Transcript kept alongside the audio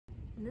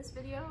In this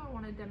video, I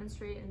want to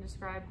demonstrate and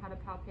describe how to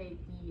palpate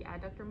the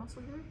adductor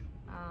muscle group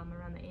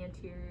around the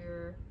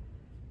anterior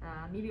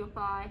medial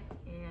thigh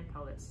and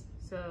pelvis.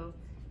 So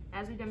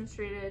as we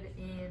demonstrated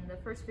in the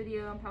first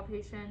video on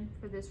palpation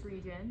for this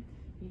region,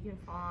 you can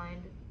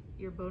find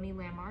your bony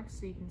landmarks,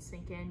 so you can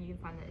sink in. You can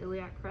find the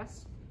iliac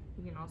crest.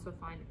 You can also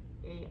find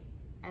a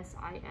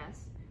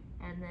SIS.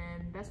 And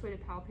then the best way to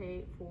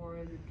palpate for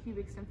the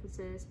pubic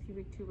symphysis,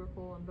 pubic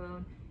tubercle, and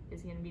bone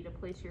is going to be to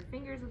place your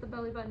fingers at the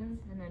belly button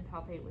and then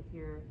palpate with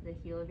the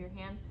heel of your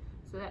hand.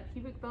 So that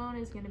pubic bone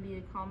is going to be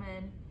a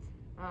common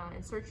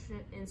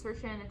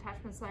insertion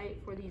attachment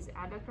site for these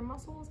adductor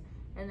muscles,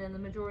 and then the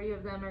majority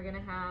of them are going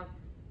to have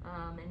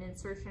an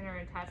insertion or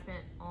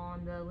attachment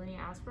on the linea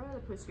aspera,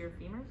 the posterior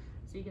femur.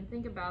 So you can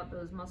think about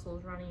those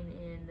muscles running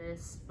in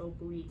this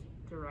oblique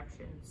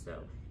direction. So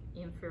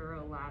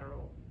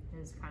inferolateral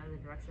is kind of the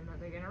direction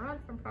that they're going to run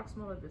from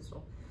proximal to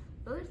distal.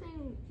 The other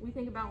thing we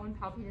think about when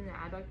palpating the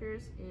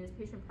adductors is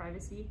patient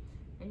privacy,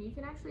 and you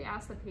can actually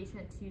ask the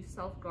patient to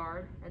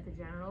self-guard at the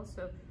genitals.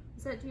 So,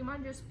 do you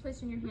mind just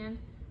placing your hand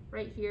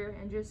right here,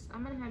 and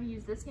I'm going to have you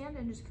use this hand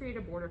and just create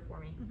a border for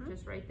me,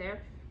 just right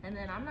there. And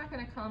then I'm not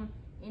going to come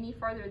any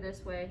farther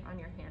this way on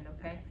your hand,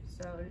 okay?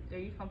 So are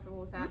you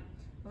comfortable with that?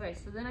 Okay,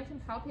 so then I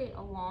can palpate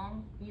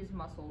along these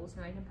muscles,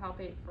 and I can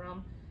palpate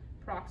from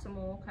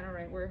proximal, kind of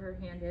right where her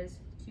hand is,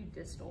 to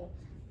distal.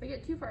 If I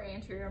get too far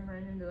anterior, I'm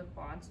running into the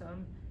quad, so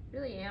I'm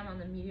really am on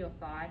the medial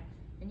thigh.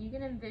 And you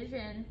can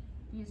envision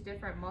these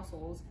different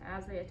muscles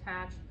as they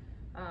attach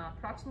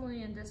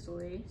proximally and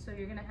distally. So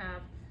you're gonna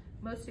have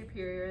most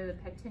superior, the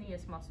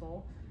pectineus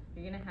muscle.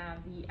 You're gonna have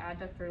the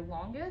adductor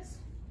longus,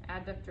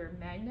 adductor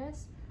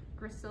magnus.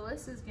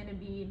 Gracilis is gonna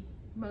be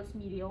most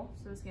medial,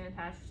 so it's gonna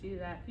attach to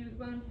that pubic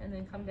bone and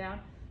then come down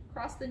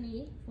across the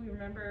knee. If we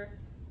remember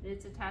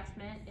its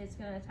attachment, it's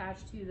gonna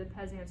attach to the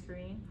pes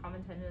anserine,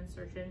 common tendon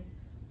insertion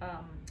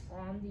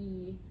on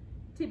the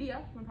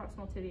tibia,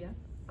 proximal tibia,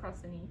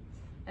 across the knee.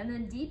 And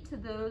then deep to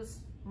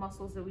those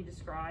muscles that we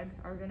described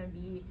are going to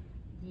be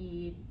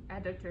the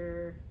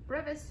adductor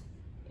brevis,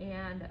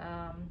 and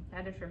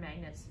adductor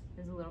magnus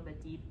is a little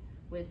bit deep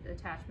with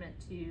attachment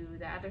to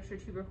the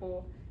adductor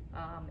tubercle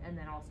and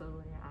then also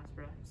linea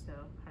aspera. So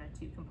kind of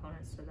two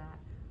components to that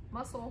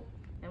muscle,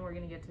 and we're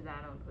going to get to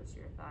that on the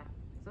posterior thigh.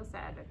 So that's the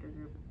adductor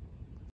group.